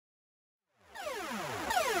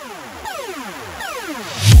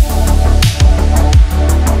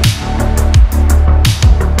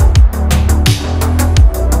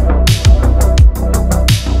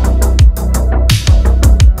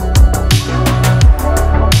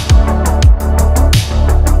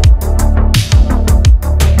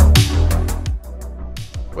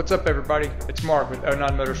What's up everybody, it's Mark with 09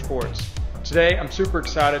 Motorsports. Today I'm super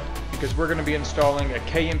excited because we're going to be installing a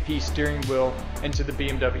KMP steering wheel into the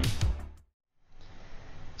BMW.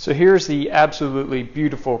 So here's the absolutely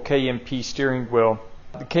beautiful KMP steering wheel.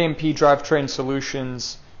 The KMP Drivetrain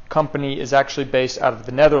Solutions company is actually based out of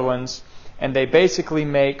the Netherlands, and they basically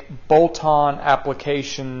make bolt-on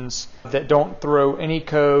applications that don't throw any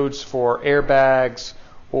codes for airbags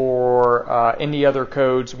or any other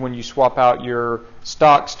codes when you swap out your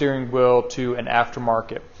stock steering wheel to an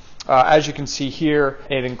aftermarket. As you can see here,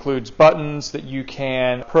 it includes buttons that you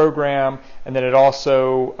can program, and then it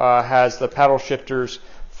also has the paddle shifters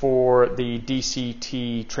for the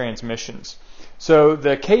DCT transmissions. So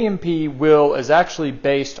the KMP wheel is actually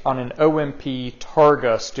based on an OMP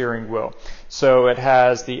Targa steering wheel. So it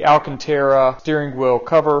has the Alcantara steering wheel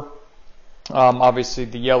cover, obviously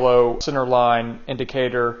the yellow center line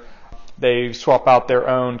indicator. They swap out their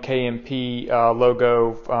own KMP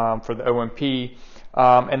logo for the OMP.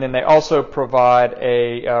 And then they also provide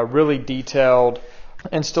a really detailed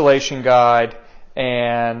installation guide,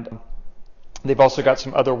 and they've also got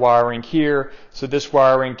some other wiring here. So this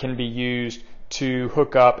wiring can be used to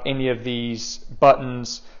hook up any of these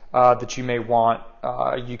buttons that you may want.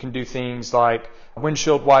 You can do things like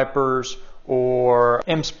windshield wipers or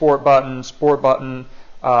M Sport button, Sport button,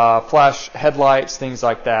 flash headlights, things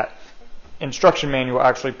like that. Instruction manual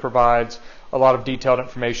actually provides a lot of detailed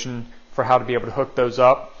information for how to be able to hook those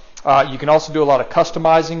up. You can also do a lot of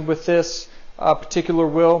customizing with this particular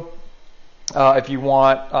wheel. If you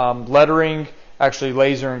want lettering actually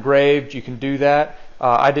laser engraved, you can do that.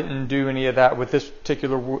 I didn't do any of that with this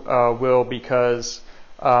particular wheel because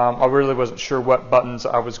I really wasn't sure what buttons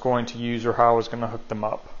I was going to use or how I was going to hook them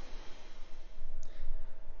up.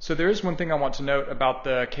 So there is one thing I want to note about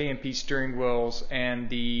the KMP steering wheels and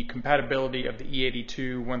the compatibility of the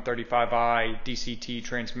e82 135i DCT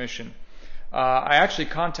transmission. I actually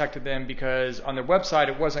contacted them because on their website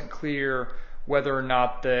it wasn't clear whether or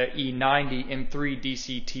not the E90 M3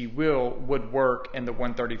 DCT wheel would work in the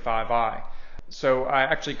 135i. So I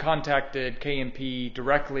actually contacted KMP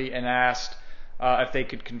directly and asked if they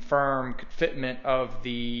could confirm fitment of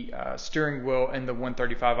the steering wheel in the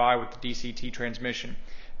 135i with the DCT transmission.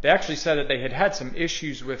 They actually said that they had had some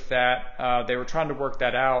issues with that. They were trying to work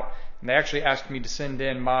that out, and they actually asked me to send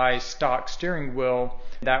in my stock steering wheel.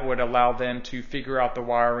 That would allow them to figure out the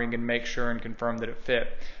wiring and make sure and confirm that it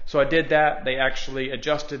fit. So I did that. They actually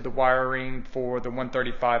adjusted the wiring for the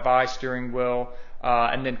 135i steering wheel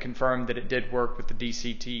and then confirmed that it did work with the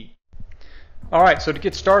DCT. Alright, so to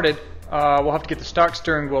get started, we'll have to get the stock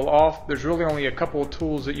steering wheel off. There's really only a couple of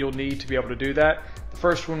tools that you'll need to be able to do that. The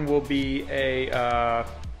first one will be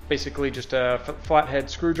basically just a flathead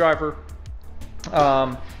screwdriver,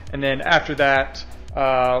 and then after that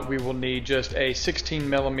we will need just a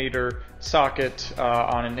 16mm socket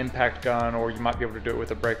on an impact gun, or you might be able to do it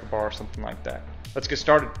with a breaker bar or something like that. Let's get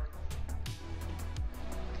started.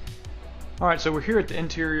 Alright, so we're here at the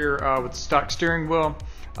interior with the stock steering wheel.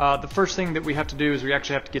 The first thing that we have to do is we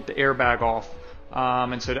actually have to get the airbag off.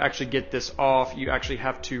 And so to actually get this off, you actually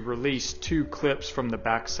have to release two clips from the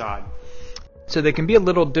back side. So they can be a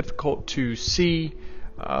little difficult to see.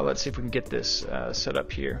 Let's see if we can get this set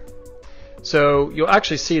up here. So you'll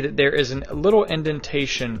actually see that there is a little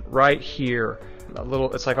indentation right here.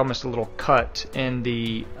 It's like almost a little cut in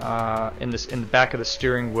the back of the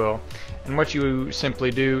steering wheel. And what you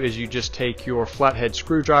simply do is you just take your flathead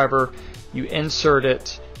screwdriver, you insert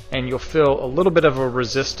it, and you'll feel a little bit of a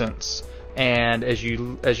resistance. And as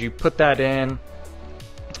you put that in,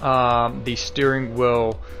 the steering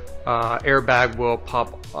wheel airbag will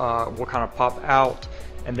kind of pop out,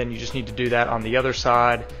 and then you just need to do that on the other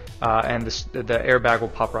side, and the airbag will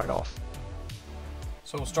pop right off.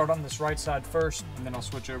 So we'll start on this right side first, and then I'll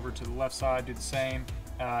switch over to the left side, do the same,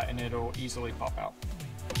 and it'll easily pop out.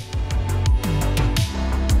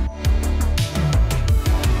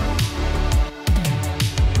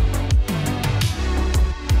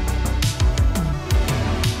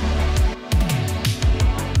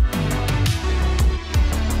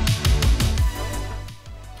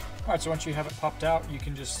 Alright, so once you have it popped out, you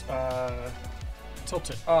can just tilt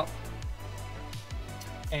it up,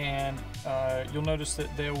 and you'll notice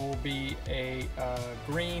that there will be a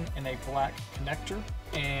green and a black connector,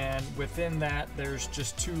 and within that there's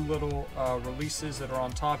just two little releases that are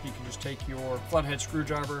on top. You can just take your flathead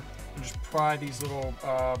screwdriver and just pry these little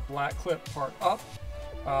black clip part up,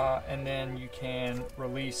 and then you can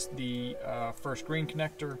release the first green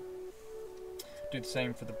connector, do the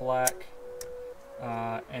same for the black,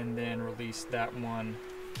 and then release that one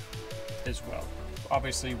as well.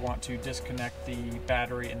 Obviously you want to disconnect the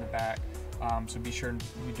battery in the back So be sure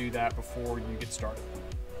you do that before you get started.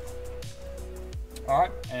 All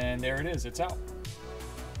right, and there it is, it's out.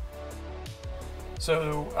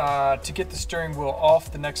 So to get the steering wheel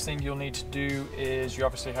off, the next thing you'll need to do is you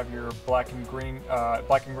obviously have your black and green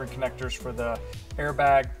connectors for the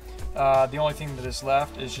airbag. The only thing that is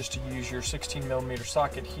left is just to use your 16mm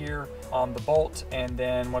socket here on the bolt, and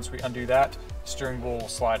then once we undo that, the steering wheel will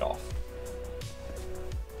slide off.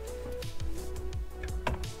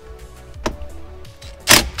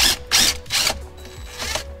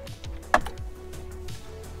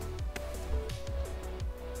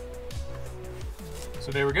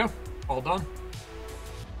 So there we go, all done.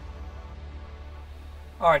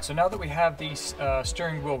 All right, so now that we have the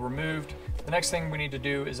steering wheel removed, the next thing we need to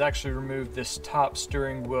do is actually remove this top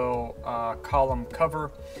steering wheel column cover.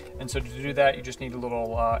 And so to do that, you just need a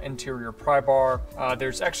little interior pry bar.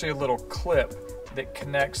 There's actually a little clip that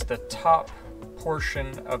connects the top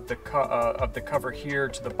portion of the cover here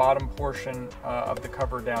to the bottom portion of the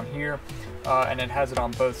cover down here, and it has it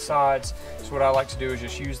on both sides. So what I like to do is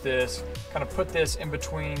just use this, kind of put this in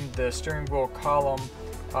between the steering wheel column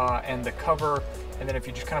and the cover, and then if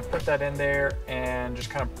you just kind of put that in there and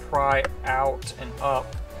just kind of pry out and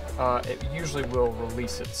up, it usually will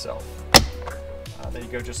release itself. There you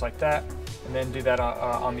go, just like that, and then do that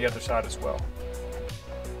on the other side as well.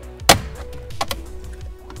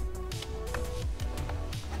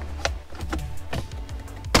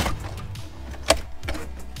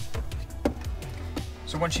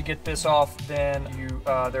 So once you get this off, then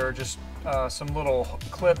there are just some little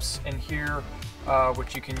clips in here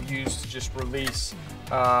which you can use to just release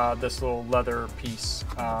this little leather piece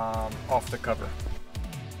off the cover.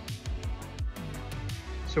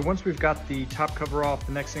 So once we've got the top cover off,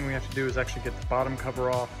 the next thing we have to do is actually get the bottom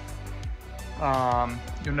cover off.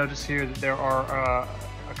 You'll notice here that there are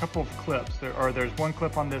a couple of clips. There's one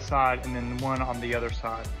clip on this side and then one on the other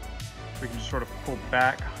side. We can just sort of pull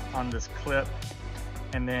back on this clip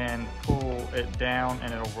and then pull it down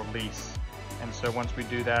and it'll release. And so once we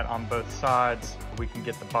do that on both sides, we can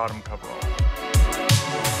get the bottom cover off.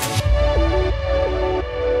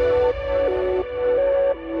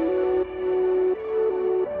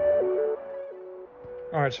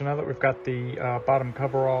 All right, so now that we've got the bottom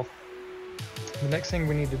cover off, the next thing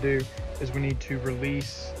we need to do is we need to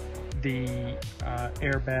release the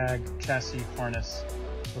airbag chassis harness,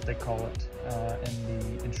 what they call it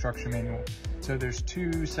in the instruction manual. So there's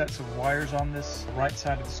two sets of wires on this right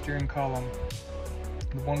side of the steering column.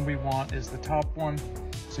 The one we want is the top one,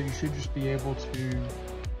 so you should just be able to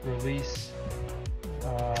release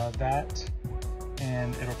that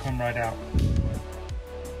and it'll come right out.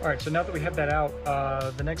 All right, so now that we have that out,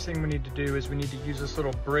 the next thing we need to do is we need to use this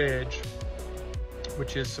little bridge,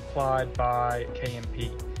 which is supplied by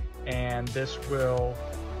KMP. And this will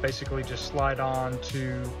basically just slide on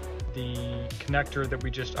to the connector that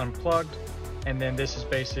we just unplugged. And then this is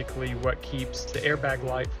basically what keeps the airbag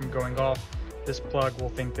light from going off. This plug will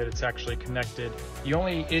think that it's actually connected. The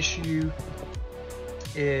only issue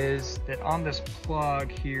is that on this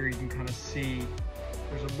plug here, you can kind of see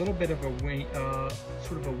there's a little bit of a wing,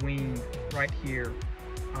 sort of a wing right here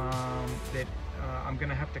that I'm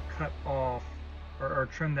gonna have to cut off or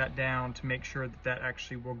trim that down to make sure that that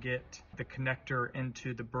actually will get the connector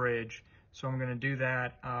into the bridge. So I'm gonna do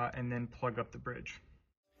that and then plug up the bridge.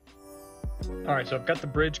 All right, so I've got the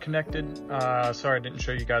bridge connected. Sorry I didn't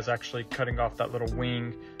show you guys actually cutting off that little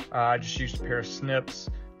wing. I just used a pair of snips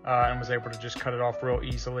and was able to just cut it off real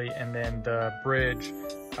easily, and then the bridge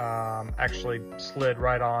actually slid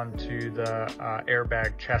right on to the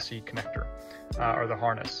airbag chassis connector or the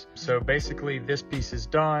harness. So basically this piece is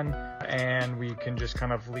done and we can just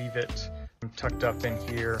kind of leave it tucked up in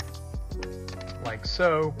here like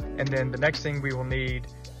so. And then the next thing we will need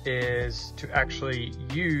is to actually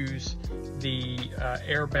use the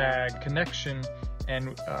airbag connection,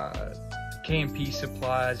 and KMP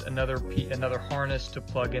supplies another harness to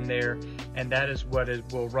plug in there, and that is what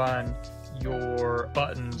will run your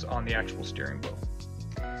buttons on the actual steering wheel.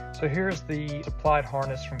 So here's the supplied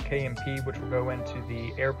harness from KMP, which will go into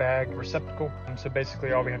the airbag receptacle. And so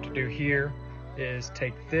basically all we have to do here is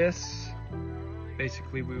take this,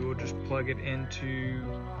 basically we will just plug it into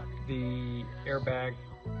the airbag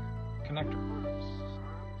connector.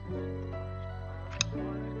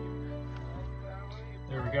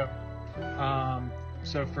 There we go.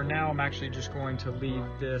 So for now, I'm actually just going to leave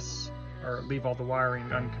this, or leave all the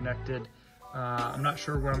wiring unconnected. I'm not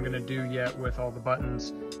sure what I'm going to do yet with all the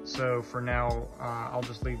buttons, so for now I'll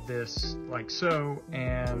just leave this like so,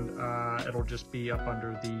 and it'll just be up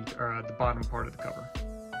under the bottom part of the cover.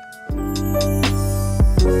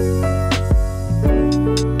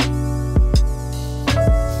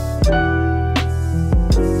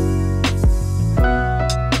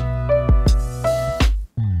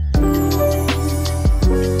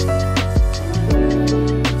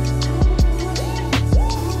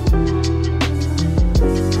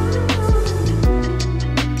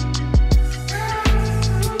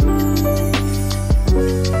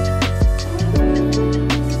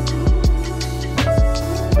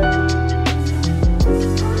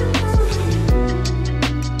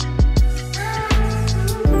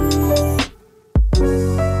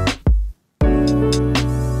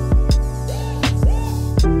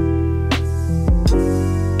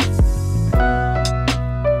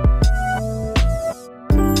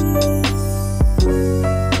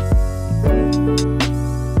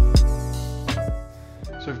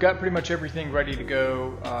 got pretty much everything ready to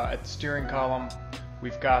go at the steering column.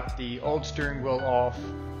 We've got the old steering wheel off.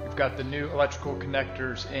 We've got the new electrical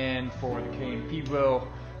connectors in for the KMP wheel.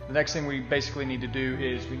 The next thing we basically need to do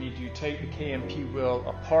is we need to take the KMP wheel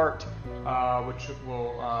apart, which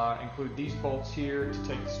will include these bolts here to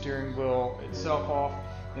take the steering wheel itself off.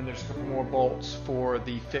 Then there's a couple more bolts for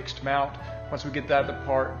the fixed mount. Once we get that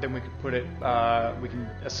apart, then we can put it, we can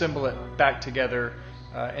assemble it back together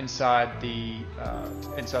inside the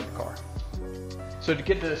car. So to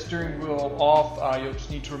get the steering wheel off, you'll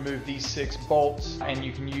just need to remove these 6 bolts, and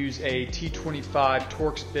you can use a T25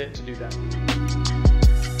 Torx bit to do that.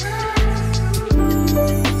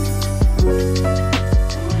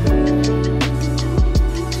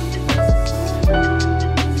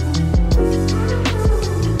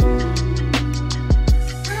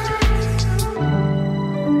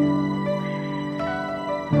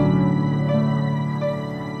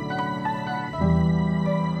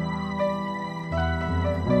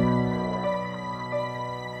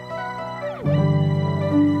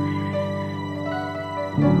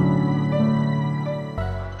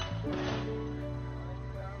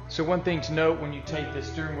 So one thing to note when you take the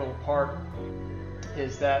steering wheel apart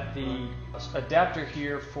is that the adapter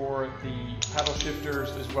here for the paddle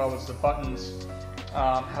shifters as well as the buttons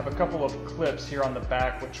have a couple of clips here on the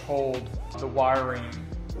back which hold the wiring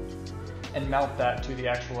and mount that to the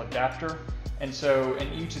actual adapter. And so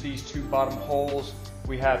in each of these 2 bottom holes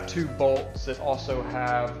we have 2 bolts that also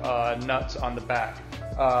have nuts on the back.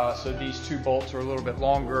 So these 2 bolts are a little bit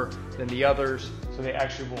longer than the others, so they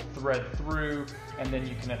actually will thread through, and then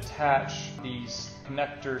you can attach these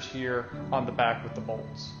connectors here on the back with the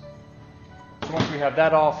bolts. So once we have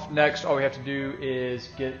that off, next all we have to do is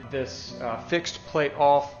get this fixed plate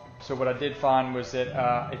off. So what I did find was that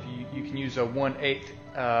if you can use a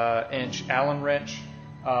 1/8 inch Allen wrench,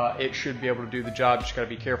 it should be able to do the job. Just got to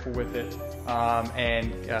be careful with it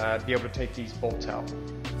and be able to take these bolts out.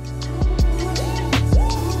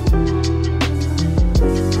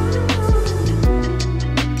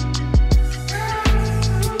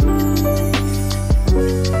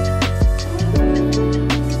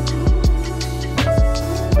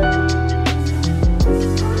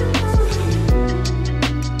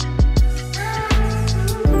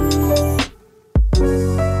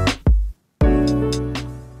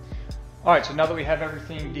 Alright, so now that we have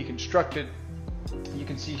everything deconstructed, you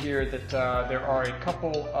can see here that there are a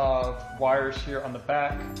couple of wires here on the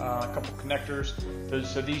back, a couple connectors.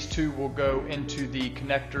 So these 2 will go into the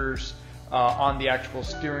connectors on the actual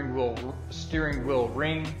steering wheel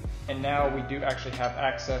ring. And now we do actually have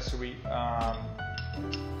access, so we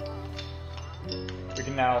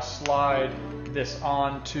can now slide this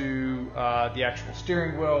onto the actual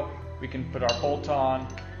steering wheel. We can put our bolt on,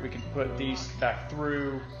 we can put these back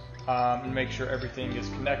through, and make sure everything is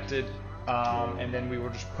connected, and then we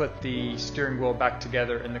will just put the steering wheel back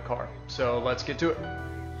together in the car. So let's get to it.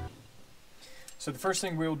 So the first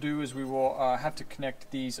thing we'll do is we will have to connect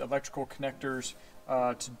these electrical connectors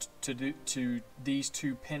to these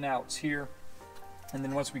 2 pinouts here, and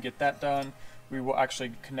then once we get that done, we will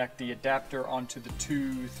actually connect the adapter onto the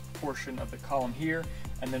tooth portion of the column here,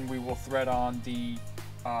 and then we will thread on the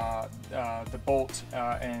bolt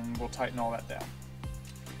and we'll tighten all that down.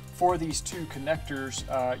 For these 2 connectors,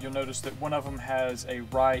 you'll notice that one of them has a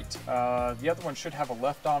right, the other one should have a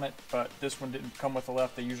left on it, but this one didn't come with a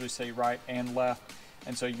left. They usually say right and left,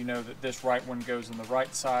 and so you know that this right one goes in the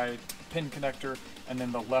right side pin connector, and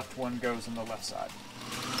then the left one goes in the left side.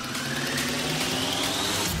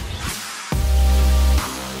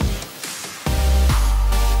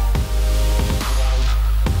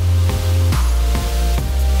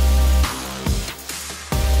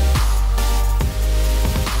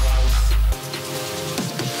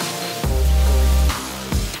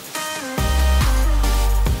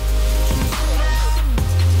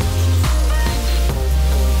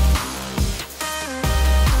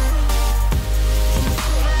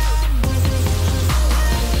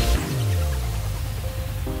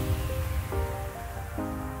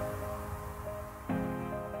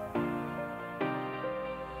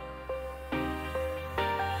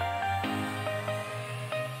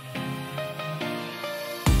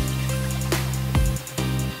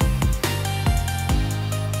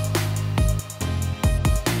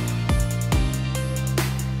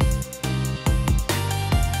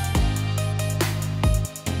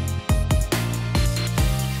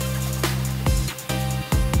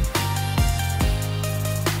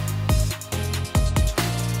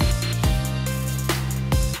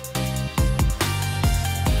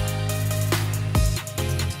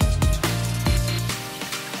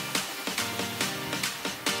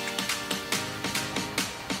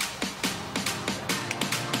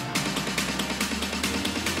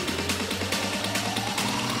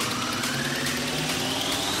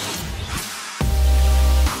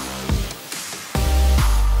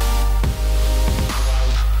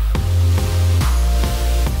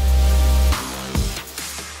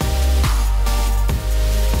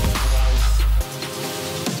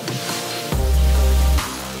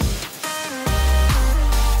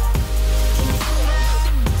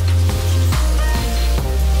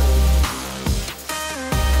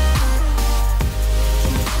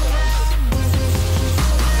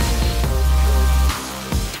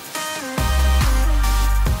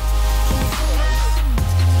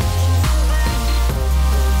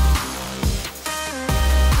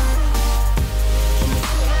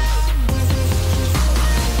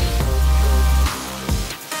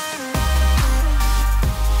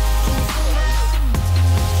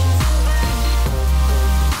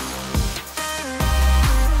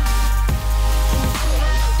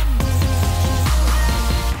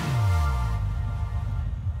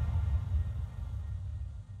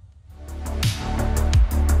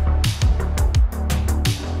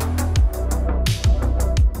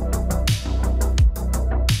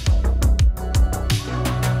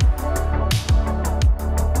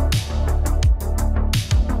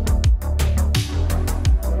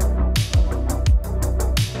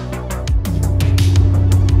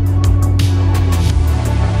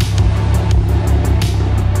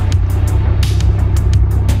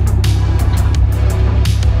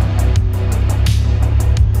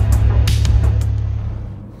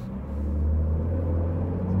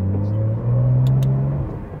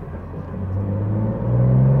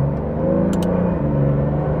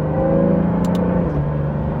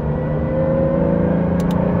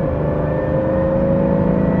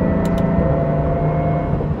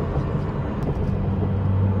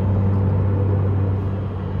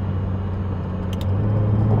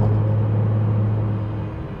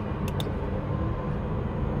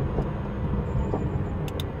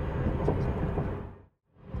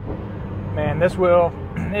 this wheel,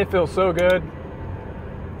 it feels so good.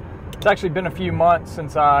 It's actually been a few months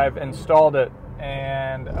since I've installed it,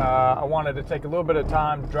 and I wanted to take a little bit of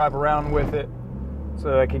time to drive around with it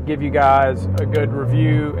so that I could give you guys a good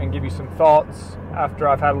review and give you some thoughts after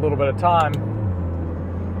I've had a little bit of time.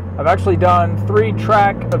 I've actually done 3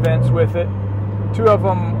 track events with it. 2 of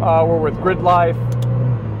them were with Grid Life,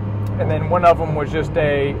 and then one of them was just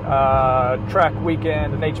a track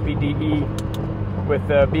weekend, an HPDE with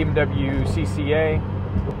the BMW CCA.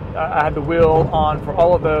 I had the wheel on for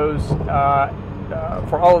all of those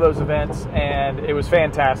events, and it was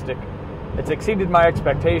fantastic. It's exceeded my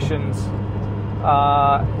expectations.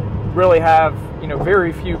 Really have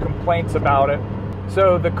very few complaints about it.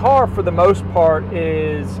 So the car, for the most part,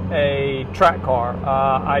 is a track car.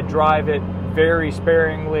 I drive it very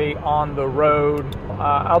sparingly on the road.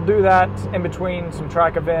 I'll do that in between some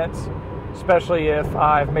track events, especially if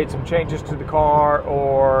I've made some changes to the car,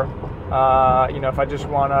 or if I just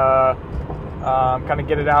want to kind of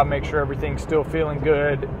get it out, make sure everything's still feeling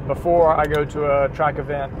good before I go to a track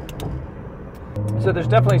event. So there's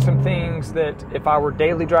definitely some things that if I were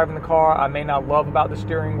daily driving the car, I may not love about the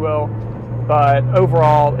steering wheel, but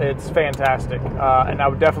overall it's fantastic, and I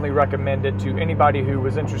would definitely recommend it to anybody who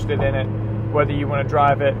was interested in it, whether you want to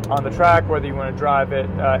drive it on the track, whether you want to drive it,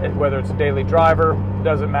 whether it's a daily driver,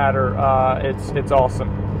 doesn't matter. It's awesome.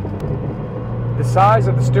 The size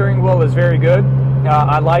of the steering wheel is very good.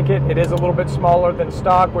 I like it. It is a little bit smaller than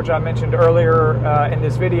stock, which I mentioned earlier in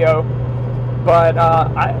this video, but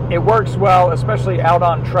it works well, especially out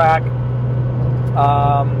on track.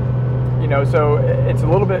 So it's a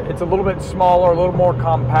little bit smaller, a little more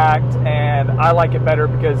compact, and I like it better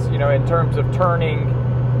because in terms of turning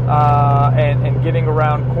and getting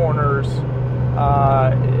around corners,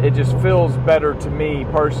 it just feels better to me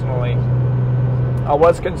personally. I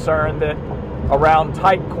was concerned that around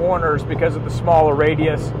tight corners, because of the smaller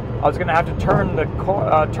radius, I was going to have to turn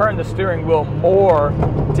the steering wheel more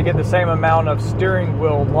to get the same amount of steering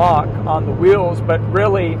wheel lock on the wheels. But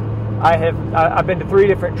really, I've been to 3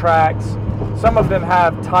 different tracks. Some of them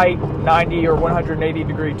have tight 90 or 180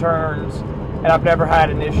 degree turns, and I've never had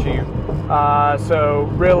an issue. So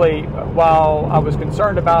really, while I was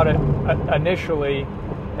concerned about it initially,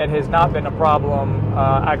 it has not been a problem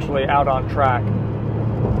actually out on track.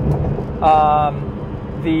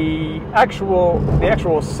 The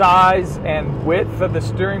actual size and width of the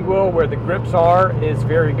steering wheel, where the grips are, is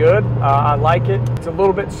very good. I like it. It's a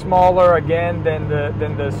little bit smaller again than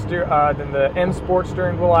the M Sport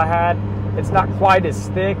steering wheel I had. It's not quite as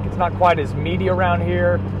thick. It's not quite as meaty around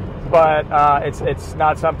here, but it's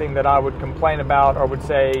not something that I would complain about or would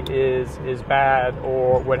say is bad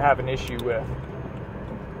or would have an issue with.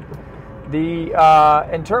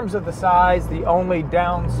 In terms of the size, the only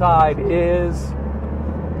downside is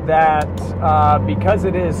that because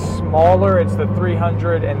it is smaller, it's the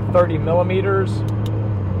 330 millimeters.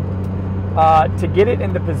 To get it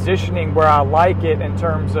in the positioning where I like it, in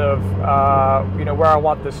terms of where I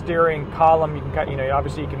want the steering column, you can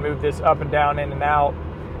obviously you can move this up and down, in and out.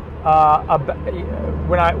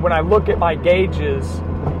 When I look at my gauges,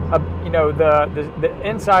 the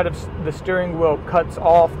inside of the steering wheel cuts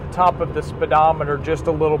off the top of the speedometer just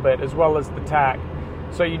a little bit, as well as the tach.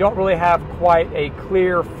 So you don't really have quite a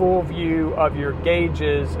clear full view of your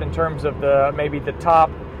gauges in terms of maybe the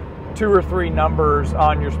top 2 or 3 numbers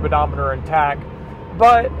on your speedometer and tach.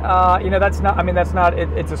 But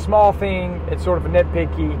it's a small thing. It's sort of a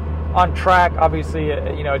nitpicky. On track, obviously,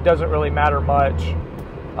 it doesn't really matter much.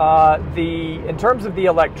 In terms of the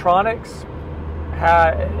electronics,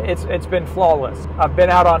 it's been flawless. I've been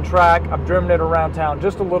out on track. I've driven it around town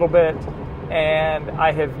just a little bit, and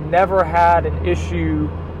I have never had an issue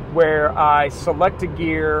where I select a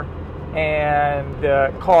gear and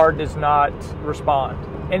the car does not respond.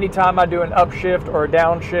 Anytime I do an upshift or a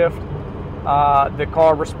downshift, the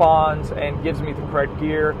car responds and gives me the correct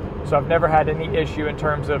gear. So I've never had any issue in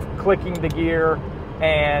terms of clicking the gear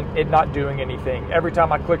and it not doing anything. Every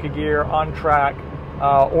time I click a gear on track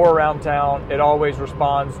or around town, it always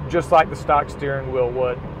responds just like the stock steering wheel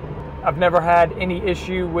would. I've never had any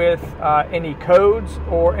issue with any codes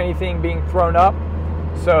or anything being thrown up.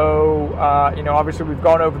 So, obviously we've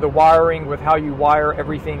gone over the wiring with how you wire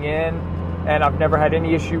everything in, and I've never had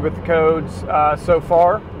any issue with the codes so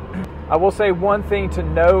far. I will say one thing to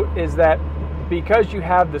note is that because you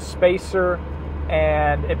have the spacer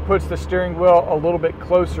and it puts the steering wheel a little bit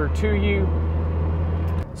closer to you,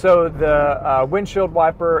 so the windshield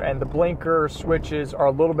wiper and the blinker switches are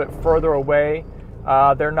a little bit further away.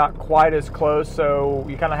 They're not quite as close, so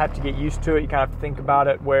you kind of have to get used to it. You kind of have to think about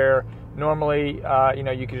it, where normally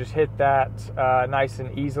you could just hit that nice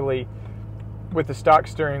and easily. with the stock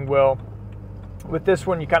steering wheel. With this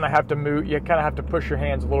one, you kind of have to move, you kind of have to push your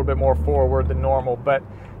hands a little bit more forward than normal, but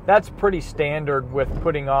that's pretty standard with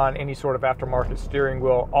putting on any sort of aftermarket steering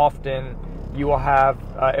wheel. Often you will have,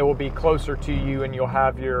 it will be closer to you, and you'll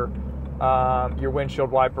have your windshield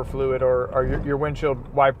wiper fluid or your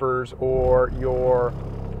windshield wipers or your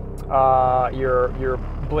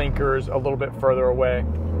blinkers a little bit further away.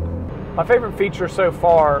 My favorite feature so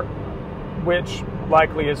far, which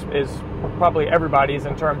likely is probably everybody's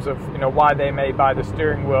in terms of why they may buy the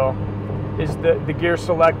steering wheel, is the gear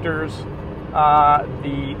selectors,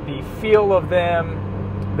 the feel of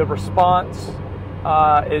them, the response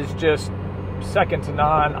is just second to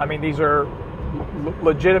none. I mean, these are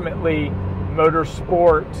legitimately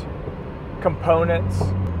motorsport components.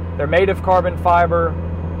 They're made of carbon fiber,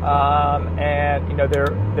 and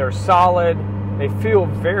they're solid. They feel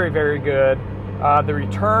very, very good. The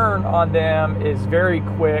return on them is very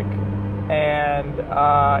quick, and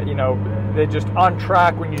they're just on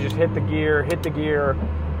track when you just hit the gear.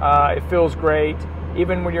 It feels great.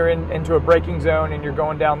 Even when you're into a braking zone and you're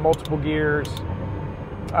going down multiple gears,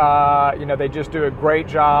 they just do a great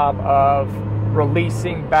job of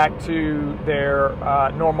releasing back to their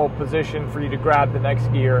normal position for you to grab the next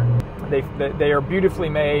gear. They are beautifully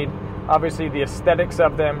made. Obviously, the aesthetics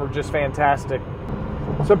of them are just fantastic.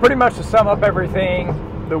 So pretty much to sum up everything,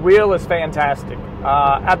 the wheel is fantastic.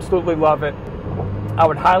 Absolutely love it. I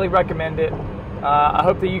would highly recommend it. I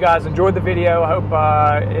hope that you guys enjoyed the video. I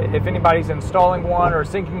hope if anybody's installing one or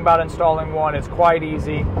thinking about installing one, it's quite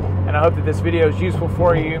easy. And I hope that this video is useful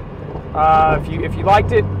for you. If you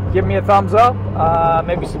liked it, give me a thumbs up.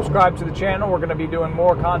 Maybe subscribe to the channel. We're going to be doing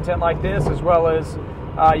more content like this, as well as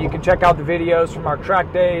you can check out the videos from our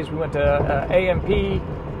track days. We went to AMP,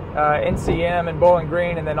 NCM in Bowling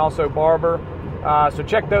Green, and then also Barber. So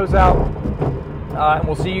check those out, and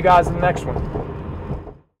we'll see you guys in the next one.